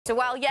So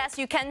while, yes,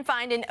 you can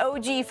find an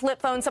OG flip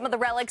phone, some of the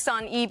relics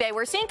on eBay,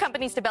 we're seeing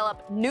companies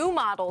develop new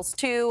models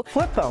too.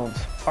 Flip phones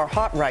are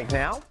hot right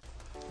now.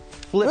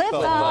 Flip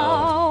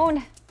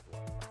phone.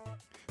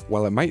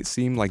 While it might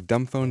seem like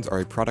dumb phones are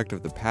a product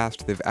of the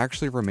past, they've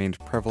actually remained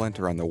prevalent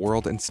around the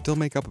world and still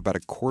make up about a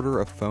quarter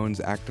of phones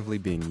actively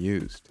being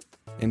used.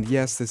 And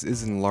yes, this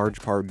is in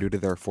large part due to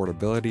their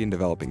affordability in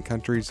developing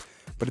countries,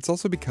 but it's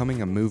also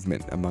becoming a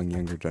movement among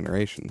younger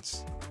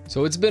generations.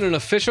 So it's been an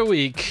official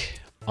week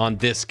on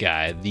this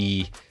guy,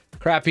 the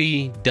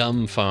crappy,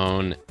 dumb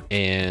phone,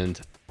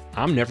 and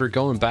I'm never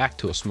going back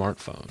to a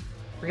smartphone.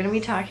 We're going to be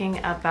talking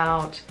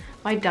about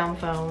my dumb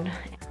phone.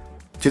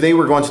 Today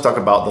we're going to talk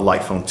about the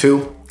Light Phone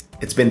 2.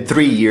 It's been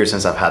 3 years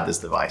since I've had this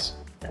device.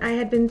 I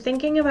had been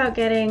thinking about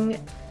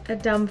getting a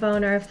dumb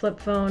phone or a flip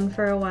phone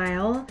for a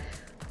while,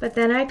 but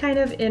then I kind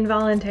of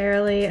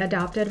involuntarily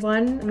adopted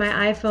one.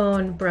 My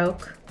iPhone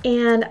broke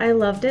and I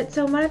loved it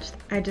so much,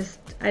 I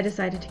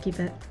decided to keep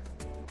it.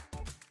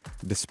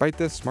 Despite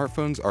this,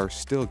 smartphones are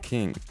still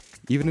king.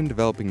 Even in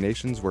developing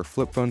nations where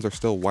flip phones are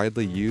still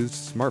widely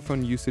used,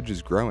 smartphone usage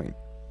is growing.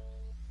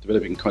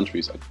 Developing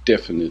countries are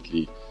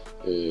definitely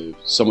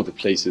some of the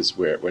places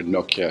where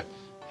Nokia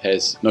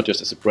has, not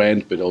just as a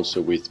brand, but also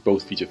with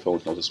both feature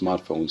phones and also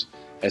smartphones,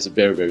 has a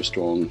very, very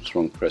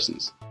strong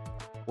presence.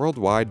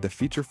 Worldwide, the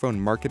feature phone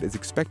market is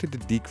expected to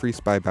decrease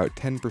by about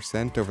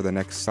 10% over the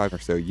next 5 or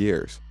so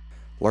years,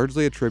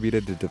 largely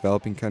attributed to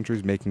developing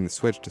countries making the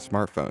switch to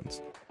smartphones.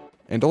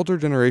 And older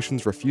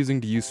generations refusing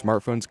to use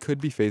smartphones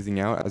could be phasing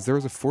out, as there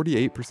was a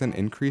 48%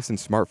 increase in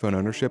smartphone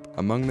ownership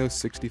among those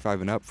 65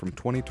 and up from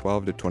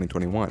 2012 to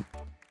 2021.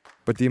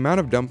 But the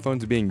amount of dumb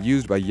phones being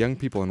used by young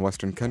people in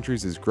Western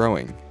countries is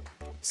growing.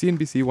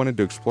 CNBC wanted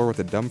to explore what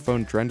the dumb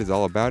phone trend is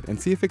all about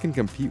and see if it can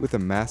compete with the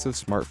massive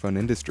smartphone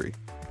industry.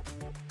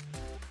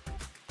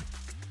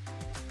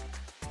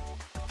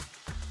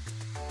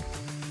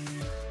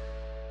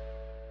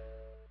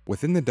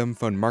 Within the dumb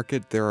phone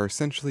market, there are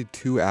essentially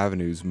two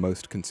avenues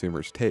most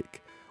consumers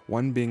take,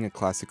 one being a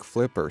classic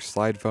flip or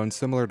slide phone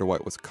similar to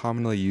what was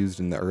commonly used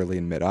in the early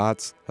and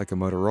mid-aughts, like a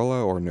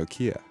Motorola or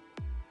Nokia.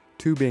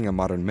 Two being a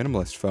modern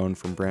minimalist phone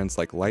from brands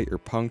like Light or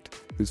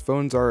Punkt, whose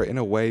phones are in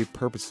a way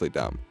purposely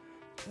dumb.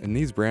 And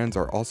these brands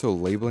are also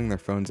labeling their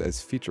phones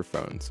as feature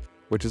phones,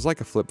 which is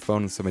like a flip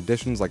phone with some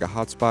additions like a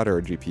hotspot or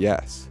a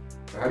GPS.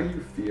 How do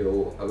you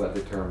feel about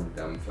the term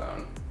dumb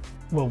phone?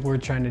 What we're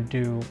trying to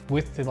do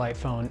with the Light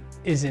phone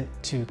isn't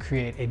to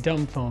create a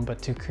dumb phone,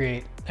 but to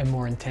create a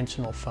more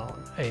intentional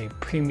phone, a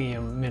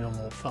premium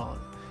minimal phone,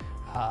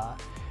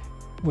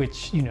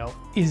 which,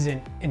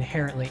 isn't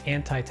inherently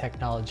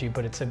anti-technology,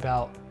 but it's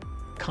about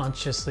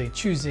consciously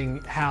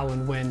choosing how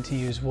and when to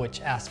use which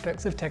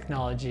aspects of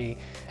technology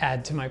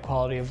add to my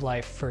quality of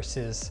life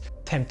versus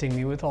tempting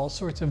me with all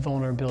sorts of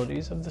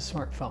vulnerabilities of the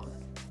smartphone.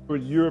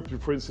 In Europe,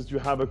 for instance, you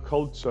have a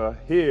culture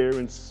here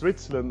in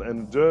Switzerland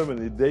and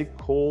Germany, they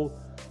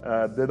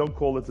don't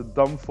call it a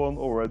dumb phone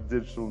or a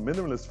digital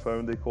minimalist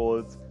phone, they call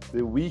it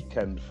the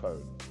weekend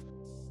phone.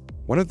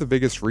 One of the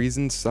biggest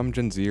reasons some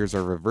Gen Zers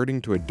are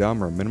reverting to a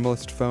dumb or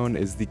minimalist phone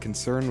is the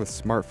concern with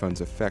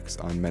smartphones' effects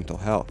on mental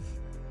health.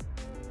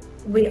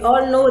 We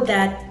all know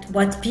that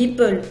what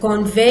people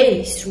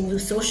convey through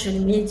social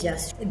media,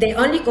 they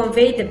only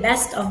convey the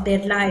best of their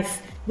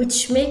life,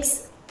 which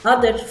makes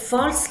others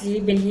falsely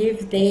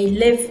believe they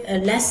live a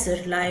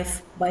lesser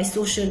life by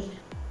social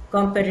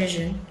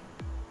comparison,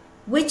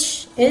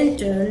 which in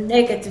turn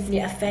negatively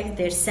affect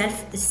their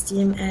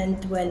self-esteem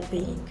and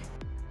well-being.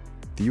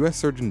 The US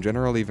Surgeon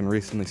General even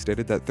recently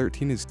stated that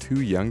 13 is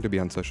too young to be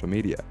on social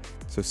media,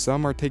 so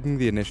some are taking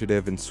the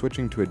initiative and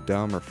switching to a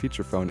dumb or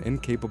feature phone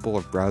incapable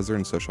of browser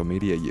and social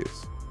media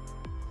use.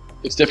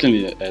 It's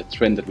definitely a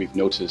trend that we've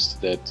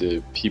noticed,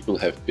 that people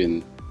have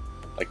been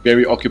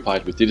very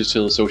occupied with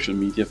digital social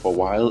media for a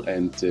while,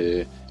 and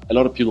a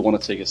lot of people want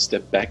to take a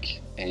step back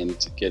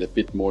and get a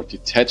bit more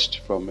detached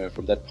from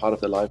that part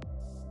of their life.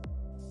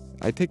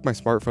 I take my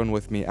smartphone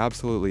with me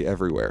absolutely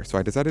everywhere, so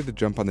I decided to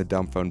jump on the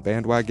dumb phone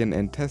bandwagon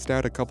and test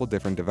out a couple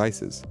different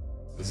devices.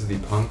 This is the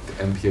Punkt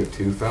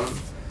MPO2 phone.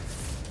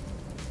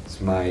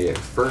 It's my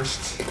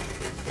first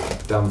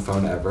dumb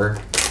phone ever,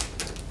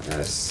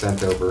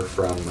 sent over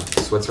from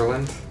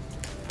Switzerland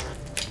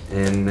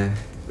in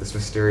this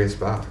mysterious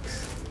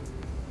box.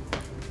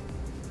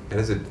 It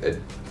has a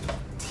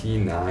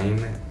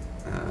T9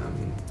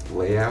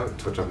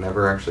 layout, which I've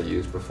never actually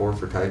used before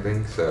for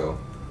typing, so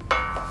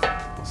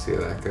we'll see how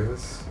that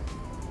goes.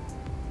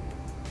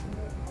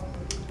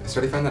 A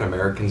study found that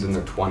Americans in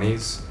their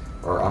 20s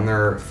are on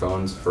their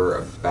phones for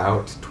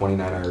about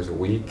 29 hours a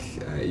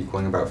week,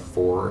 equaling about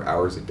 4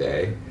 hours a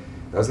day.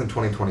 That was in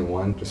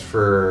 2021. Just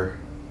for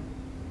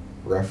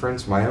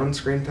reference, my own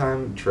screen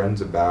time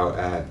trends about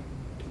at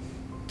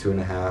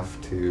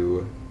 2.5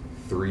 to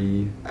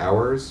 3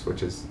 hours,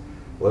 which is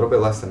a little bit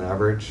less than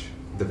average.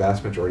 The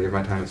vast majority of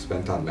my time is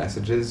spent on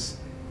messages.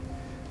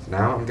 So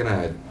now I'm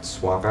gonna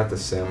swap out the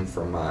SIM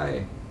from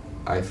my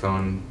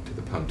iPhone to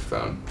the Punkt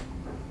phone.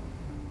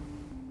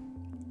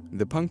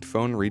 The Punkt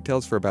phone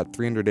retails for about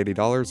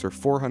 $380 or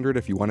 $400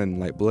 if you want it in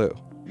light blue.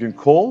 can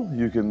call,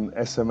 you can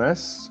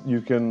SMS,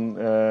 you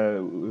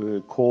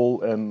can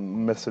call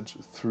and message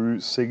through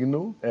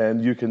Signal,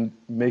 and you can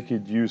make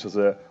it use as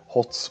a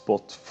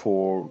hotspot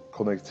for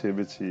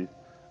connectivity.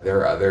 There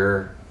are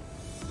other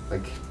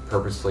like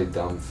purposely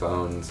dumb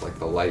phones, like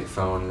the Light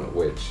phone,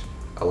 which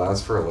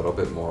allows for a little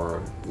bit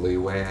more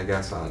leeway, I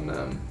guess, on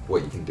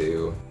what you can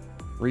do.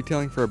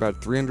 Retailing for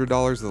about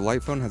 $300, the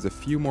Light phone has a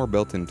few more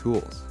built-in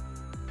tools.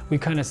 We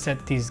kind of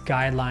set these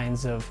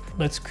guidelines of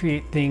let's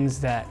create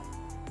things that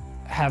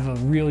have a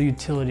real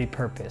utility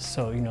purpose.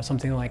 So,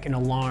 something like an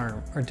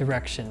alarm or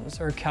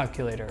directions or a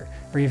calculator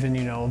or even,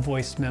 a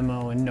voice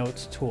memo and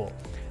notes tool.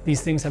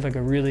 These things have like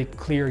a really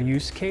clear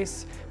use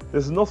case.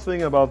 There's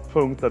nothing about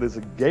Punkt that is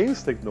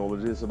against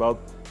technology, it's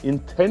about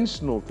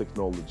intentional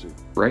technology.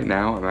 Right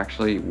now, I'm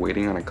actually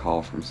waiting on a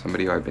call from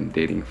somebody who I've been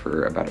dating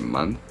for about a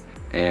month,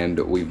 and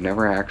we've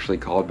never actually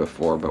called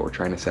before, but we're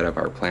trying to set up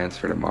our plans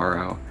for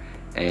tomorrow,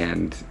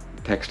 and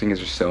texting is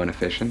just so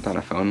inefficient on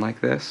a phone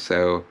like this,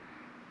 so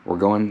we're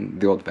going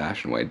the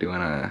old-fashioned way, doing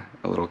a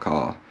little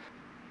call.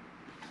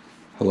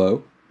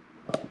 Hello?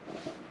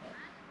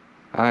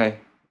 Hi.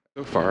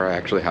 So far, I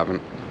actually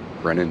haven't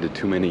run into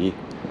too many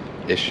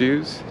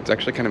issues. It's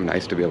actually kind of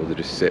nice to be able to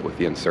just sit with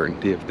the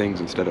uncertainty of things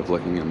instead of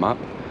looking them up.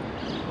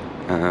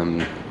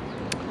 And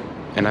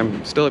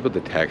I'm still able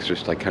to text,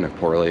 just like kind of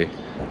poorly.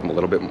 I'm a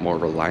little bit more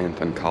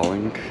reliant on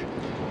calling.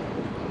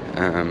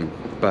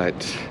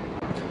 But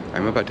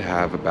I'm about to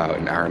have about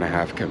an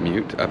hour-and-a-half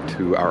commute up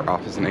to our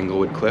office in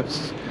Englewood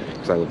Cliffs,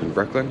 because I live in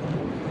Brooklyn.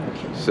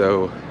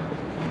 So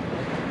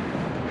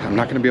I'm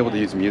not going to be able to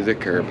use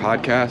music or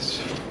podcasts,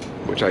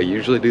 which I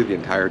usually do the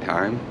entire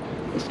time.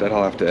 Instead,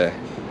 I'll have to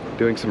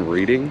doing some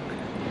reading,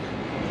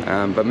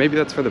 but maybe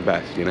that's for the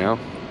best,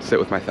 sit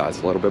with my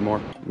thoughts a little bit more.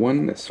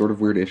 One sort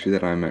of weird issue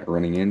that I'm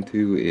running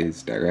into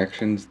is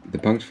directions. The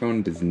Punkt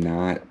phone does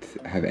not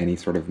have any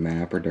sort of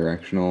map or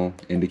directional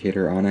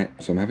indicator on it,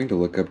 so I'm having to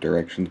look up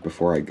directions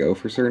before I go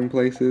for certain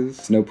places.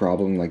 It's no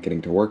problem like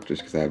getting to work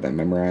just because I have that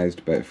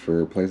memorized, but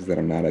for places that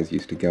I'm not as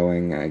used to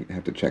going, I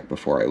have to check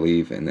before I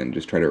leave and then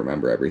just try to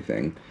remember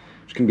everything,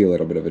 which can be a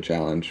little bit of a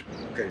challenge.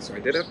 Okay, so I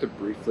did have to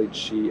briefly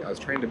cheat. I was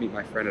trying to meet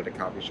my friend at a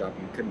coffee shop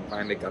and couldn't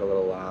find it, got a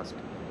little lost. So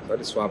I had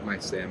to swap my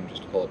SIM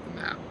just to pull up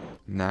the map.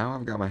 Now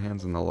I've got my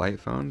hands on the Light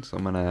phone, so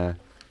I'm gonna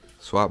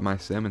swap my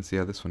SIM and see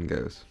how this one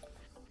goes.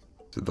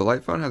 So the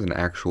Light phone has an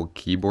actual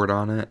keyboard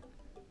on it,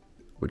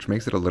 which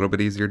makes it a little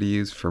bit easier to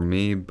use for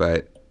me,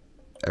 but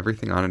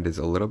everything on it is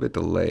a little bit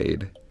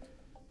delayed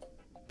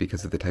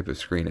because of the type of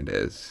screen it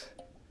is.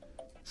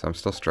 So I'm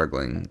still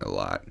struggling a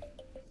lot.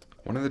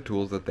 One of the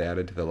tools that they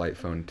added to the Light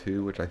phone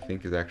 2, which I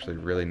think is actually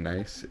really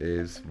nice,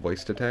 is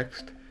voice to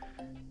text,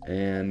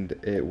 and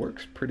it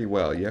works pretty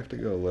well. You have to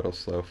go a little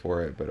slow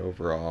for it, but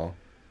overall,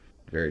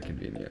 very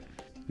convenient.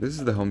 This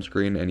is the home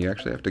screen, and you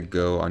actually have to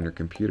go on your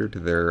computer to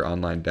their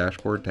online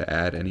dashboard to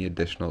add any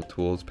additional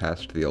tools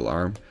past the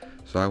alarm.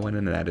 So I went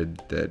in and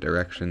added the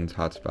directions,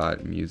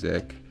 hotspot,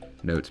 music,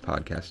 notes,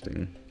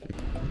 podcasting.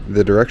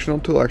 The directional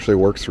tool actually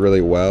works really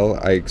well.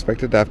 I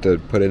expected to have to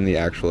put in the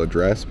actual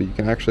address, but you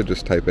can actually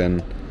just type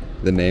in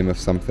the name of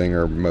something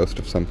or most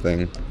of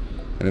something,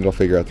 and it'll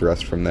figure out the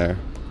rest from there.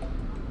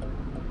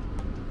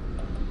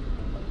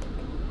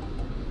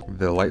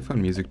 The Light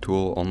phone music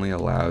tool only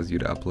allows you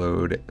to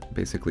upload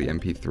basically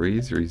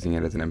MP3s. You're using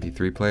it as an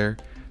MP3 player,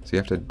 so you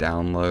have to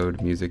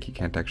download music. You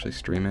can't actually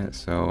stream it,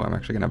 so I'm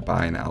actually going to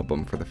buy an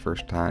album for the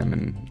first time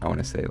in, I want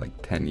to say, like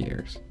 10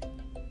 years.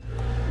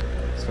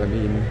 So I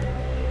mean,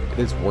 it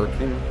is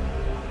working.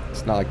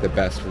 It's not like the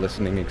best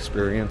listening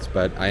experience,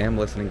 but I am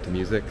listening to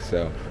music,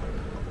 so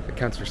it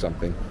counts for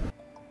something.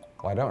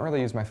 Well, I don't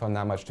really use my phone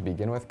that much to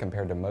begin with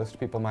compared to most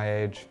people my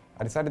age.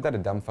 I decided that a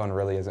dumb phone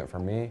really isn't for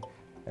me.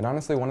 And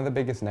honestly, one of the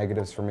biggest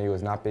negatives for me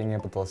was not being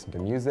able to listen to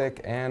music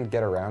and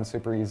get around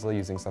super easily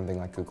using something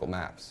like Google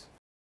Maps.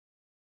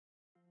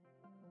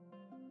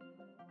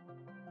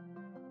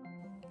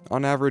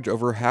 On average,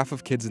 over half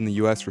of kids in the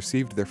US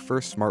received their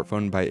first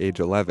smartphone by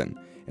age 11,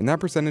 and that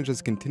percentage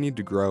has continued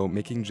to grow,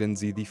 making Gen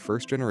Z the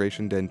first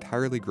generation to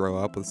entirely grow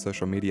up with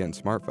social media and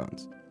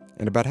smartphones.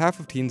 And about half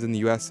of teens in the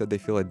US said they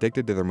feel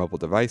addicted to their mobile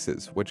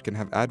devices, which can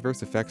have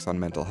adverse effects on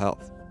mental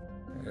health.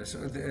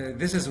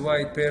 This is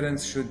why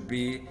parents should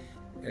be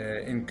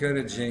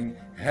encouraging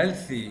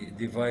healthy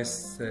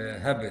device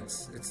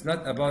habits. It's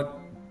not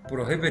about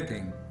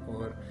prohibiting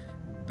or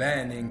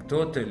banning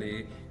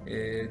totally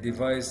a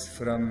device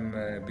from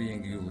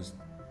being used.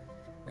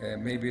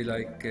 Maybe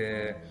like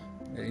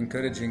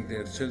encouraging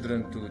their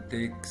children to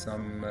take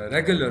some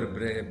regular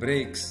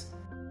breaks.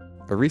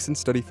 A recent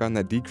study found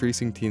that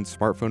decreasing teens'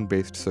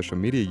 smartphone-based social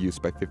media use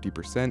by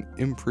 50%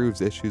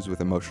 improves issues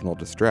with emotional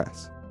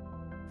distress.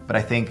 But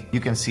I think you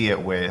can see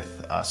it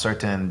with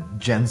certain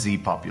Gen Z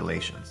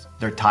populations.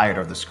 They're tired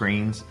of the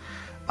screens.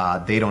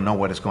 They don't know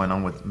what is going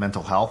on with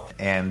mental health,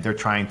 and they're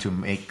trying to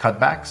make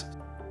cutbacks.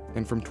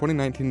 And from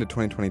 2019 to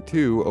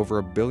 2022,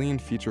 over 1 billion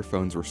feature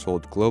phones were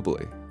sold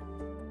globally.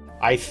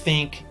 I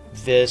think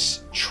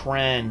this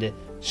trend,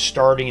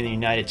 starting in the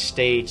United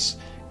States,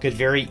 could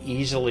very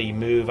easily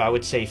move, I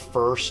would say,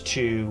 first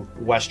to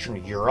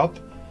Western Europe,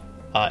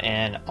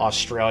 and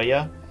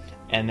Australia,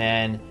 and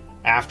then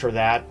after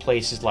that,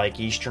 places like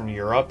Eastern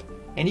Europe,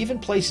 and even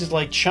places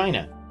like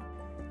China.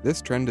 This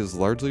trend is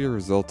largely a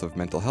result of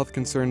mental health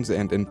concerns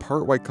and in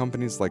part why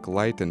companies like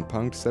Light and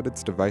Punkt said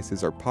its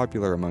devices are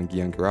popular among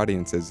younger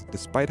audiences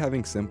despite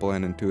having simple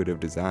and intuitive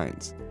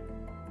designs.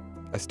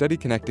 A study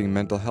connecting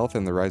mental health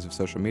and the rise of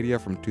social media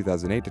from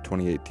 2008 to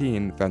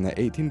 2018 found that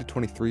 18 to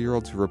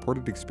 23-year-olds who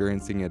reported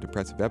experiencing a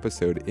depressive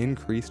episode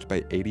increased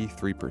by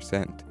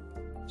 83%.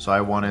 So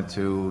I wanted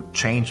to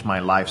change my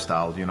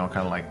lifestyle, kind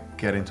of like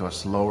get into a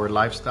slower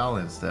lifestyle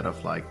instead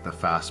of like the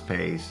fast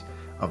pace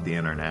of the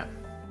internet.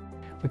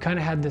 We kind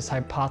of had this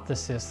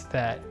hypothesis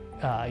that,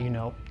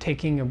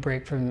 taking a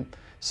break from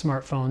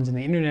smartphones and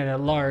the internet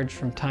at large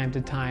from time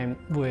to time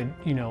would,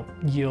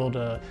 yield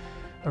a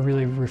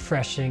really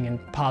refreshing and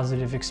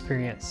positive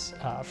experience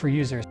for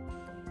users.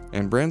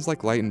 And brands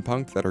like Light and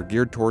Punkt that are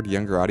geared toward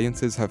younger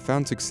audiences have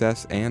found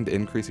success and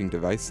increasing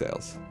device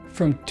sales.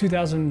 From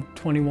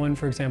 2021,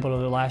 for example,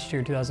 to the last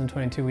year,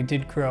 2022, we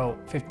did grow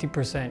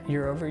 50%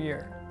 year over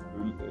year.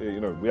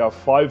 We are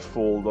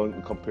fivefold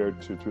compared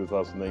to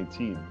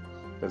 2018.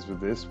 Let's put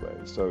it this way.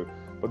 So,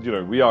 but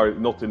we are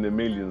not in the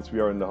millions; we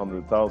are in the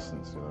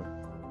 100,000s.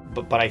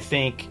 But I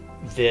think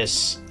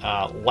this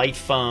Light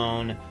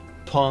phone,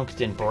 Punkt,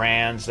 and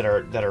brands that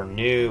are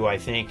new, I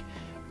think,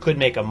 could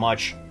make a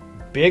much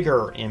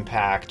bigger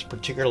impact,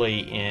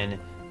 particularly in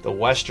the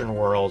Western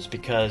worlds,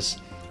 because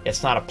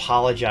it's not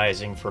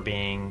apologizing for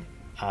being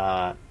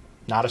not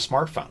a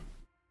smartphone.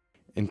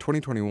 In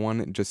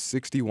 2021, just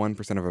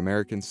 61% of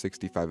Americans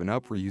 65 and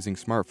up were using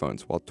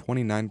smartphones, while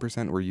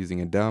 29% were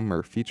using a dumb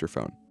or feature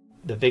phone.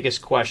 The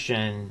biggest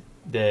question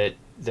that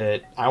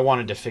I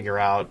wanted to figure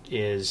out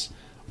is,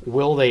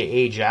 will they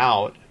age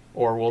out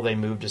or will they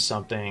move to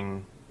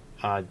something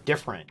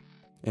different?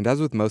 And as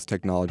with most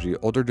technology,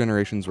 older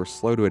generations were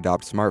slow to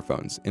adopt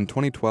smartphones. In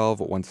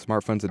 2012, once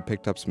smartphones had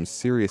picked up some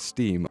serious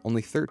steam,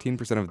 only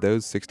 13% of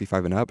those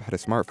 65 and up had a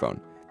smartphone,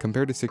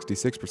 compared to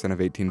 66%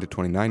 of 18 to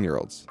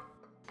 29-year-olds.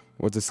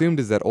 What's assumed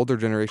is that older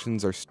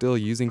generations are still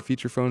using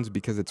feature phones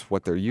because it's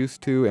what they're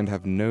used to and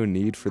have no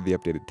need for the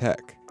updated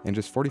tech, and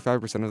just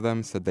 45% of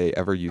them said they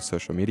ever use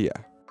social media.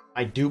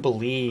 I do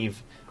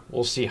believe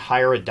we'll see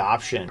higher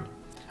adoption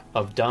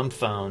of dumb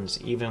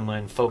phones even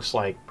when folks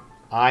like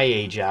I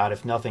age out.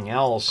 If nothing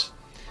else,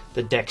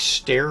 the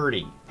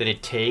dexterity that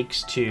it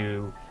takes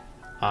to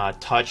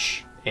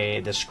touch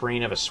the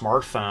screen of a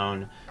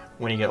smartphone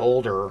when you get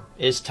older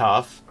is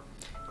tough.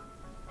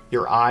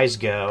 Your eyes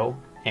go,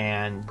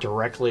 and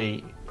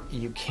directly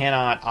you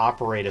cannot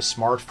operate a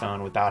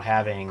smartphone without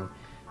having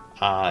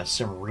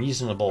some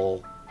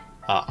reasonable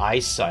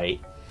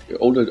eyesight.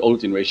 Older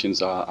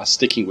generations are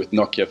sticking with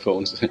Nokia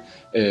phones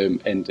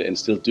and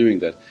still doing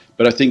that.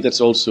 But I think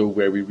that's also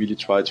where we really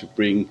try to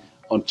bring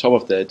on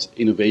top of that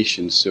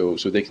innovation so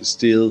they can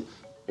still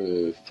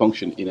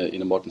function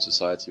in a modern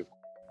society.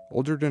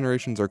 Older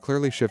generations are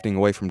clearly shifting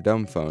away from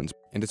dumb phones,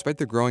 and despite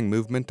the growing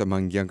movement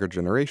among younger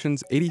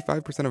generations,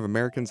 85% of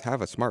Americans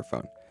have a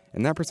smartphone.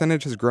 And that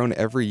percentage has grown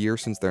every year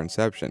since their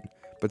inception,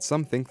 but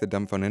some think the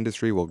dumb phone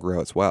industry will grow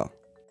as well.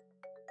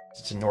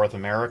 In North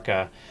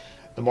America,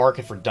 the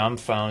market for dumb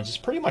phones is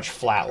pretty much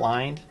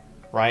flatlined,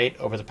 right,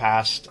 over the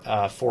past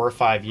 4 or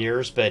 5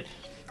 years, but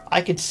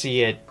I could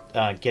see it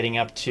getting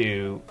up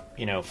to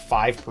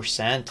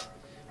 5%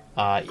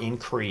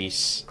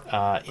 increase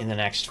in the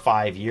next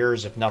 5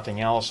 years, if nothing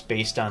else,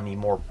 based on the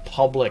more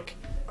public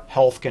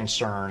health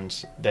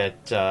concerns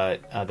that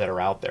are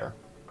out there.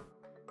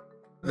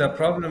 The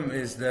problem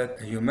is that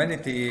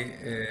humanity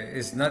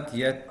is not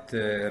yet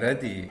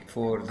ready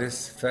for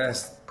this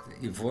fast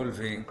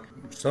evolving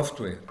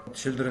software.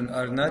 Children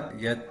are not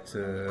yet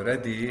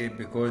ready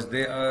because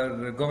they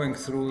are going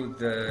through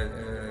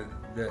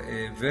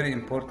a very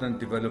important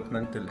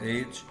developmental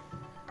age.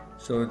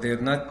 So they're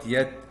not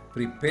yet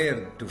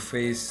prepared to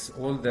face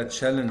all the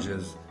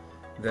challenges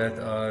that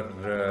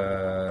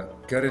are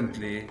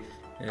currently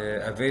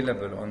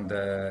available on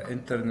the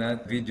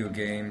internet, video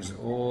games,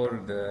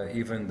 or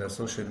even the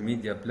social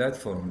media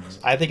platforms.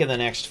 I think in the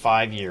next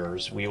 5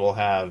 years we will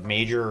have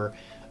major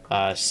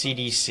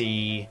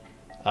CDC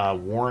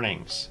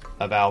warnings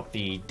about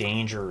the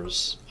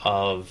dangers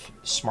of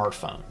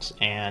smartphones,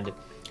 and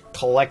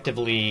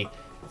collectively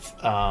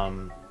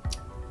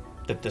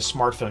that the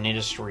smartphone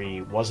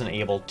industry wasn't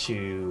able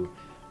to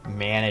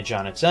manage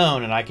on its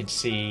own, and I could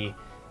see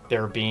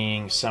there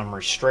being some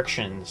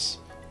restrictions.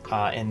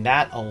 And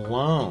that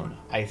alone,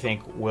 I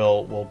think,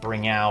 will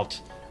bring out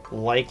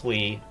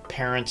likely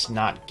parents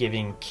not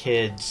giving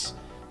kids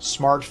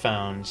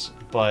smartphones,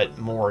 but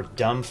more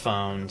dumb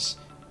phones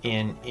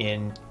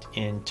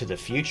into the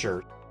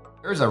future.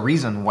 There's a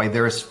reason why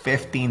there's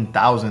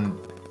 15,000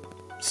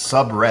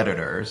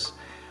 subredditors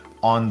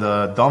on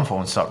the dumb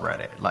phone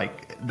subreddit.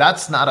 Like,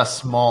 that's not a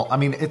small, I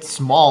mean, it's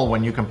small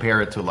when you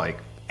compare it to like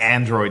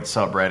Android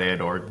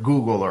subreddit or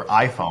Google or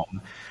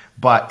iPhone.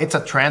 But it's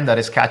a trend that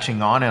is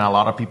catching on and a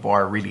lot of people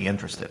are really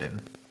interested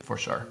in, for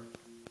sure.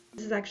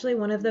 This is actually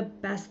one of the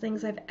best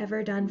things I've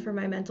ever done for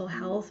my mental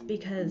health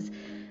because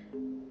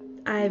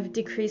I've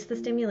decreased the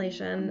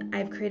stimulation,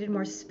 I've created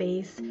more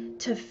space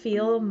to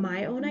feel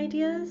my own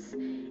ideas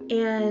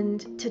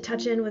and to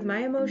touch in with my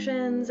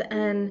emotions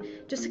and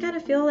just to kind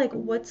of feel like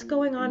what's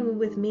going on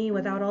with me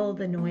without all of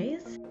the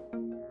noise.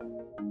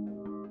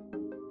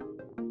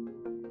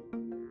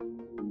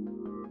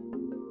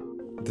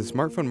 The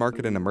smartphone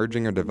market in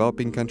emerging or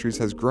developing countries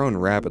has grown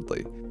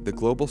rapidly. The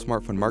global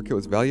smartphone market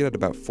was valued at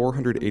about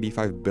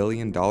 $485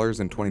 billion in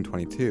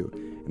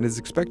 2022 and is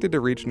expected to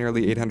reach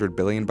nearly $800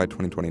 billion by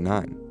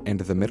 2029. And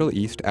the Middle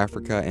East,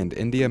 Africa, and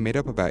India made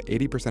up about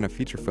 80% of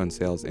feature phone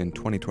sales in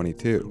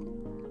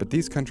 2022. But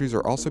these countries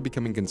are also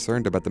becoming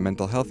concerned about the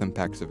mental health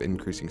impacts of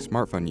increasing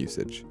smartphone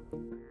usage.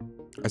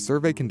 A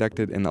survey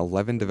conducted in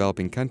 11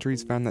 developing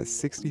countries found that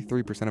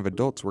 63% of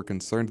adults were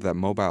concerned that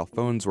mobile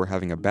phones were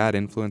having a bad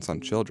influence on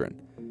children.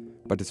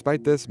 But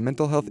despite this,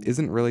 mental health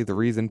isn't really the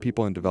reason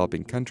people in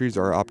developing countries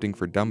are opting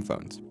for dumb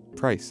phones.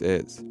 Price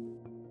is.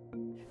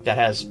 That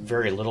has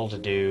very little to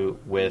do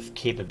with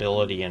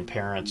capability and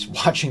parents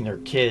watching their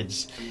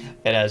kids.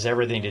 It has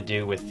everything to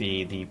do with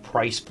the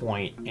price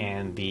point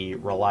and the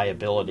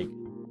reliability.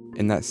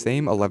 In that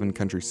same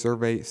 11-country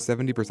survey,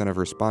 70% of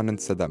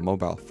respondents said that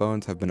mobile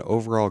phones have been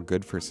overall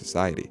good for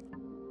society.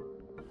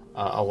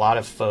 A lot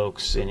of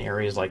folks in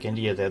areas like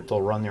India, that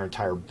they'll run their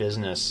entire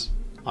business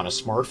on a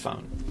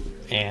smartphone.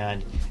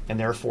 And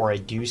therefore I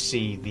do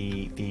see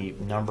the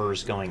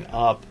numbers going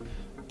up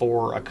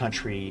for a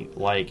country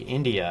like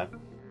India.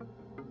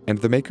 And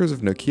the makers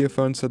of Nokia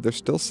phones said they're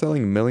still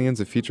selling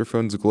millions of feature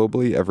phones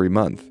globally every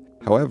month.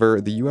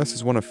 However, the US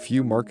is one of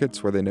few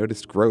markets where they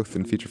noticed growth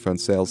in feature phone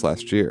sales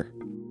last year.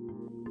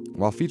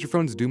 While feature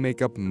phones do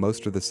make up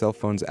most of the cell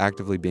phones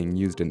actively being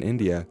used in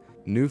India,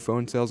 new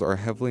phone sales are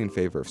heavily in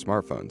favor of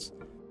smartphones.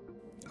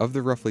 Of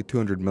the roughly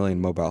 200 million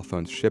mobile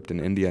phones shipped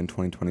in India in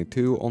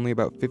 2022, only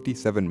about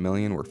 57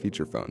 million were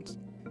feature phones.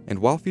 And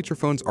while feature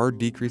phones are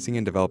decreasing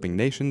in developing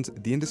nations,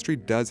 the industry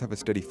does have a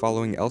steady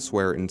following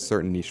elsewhere in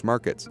certain niche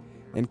markets,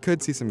 and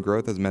could see some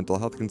growth as mental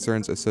health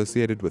concerns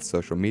associated with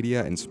social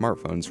media and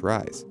smartphones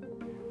rise.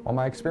 While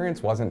my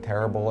experience wasn't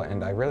terrible,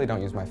 and I really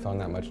don't use my phone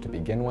that much to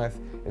begin with,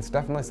 it's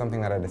definitely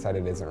something that I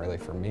decided isn't really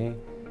for me,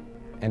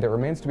 and it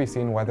remains to be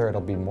seen whether it'll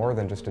be more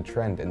than just a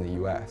trend in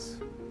the US.